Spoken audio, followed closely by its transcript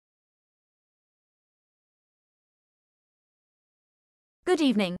Good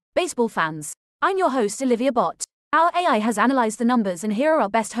evening, baseball fans. I'm your host Olivia Bott. Our AI has analyzed the numbers and here are our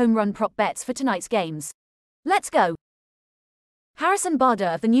best home run prop bets for tonight's games. Let's go. Harrison Bader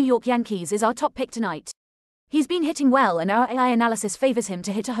of the New York Yankees is our top pick tonight. He's been hitting well and our AI analysis favors him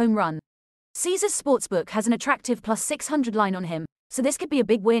to hit a home run. Caesars Sportsbook has an attractive plus 600 line on him, so this could be a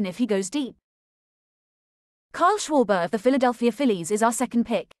big win if he goes deep. Kyle Schwarber of the Philadelphia Phillies is our second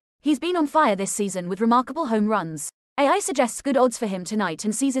pick. He's been on fire this season with remarkable home runs. AI suggests good odds for him tonight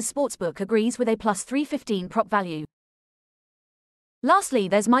and Caesars Sportsbook agrees with a plus 315 prop value. Lastly,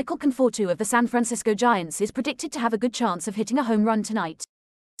 there's Michael Conforto of the San Francisco Giants is predicted to have a good chance of hitting a home run tonight.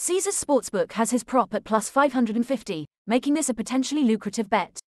 Caesars Sportsbook has his prop at plus 550, making this a potentially lucrative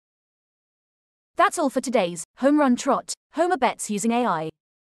bet. That's all for today's Home Run Trot, Homer bets using AI.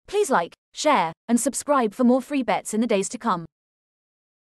 Please like, share, and subscribe for more free bets in the days to come.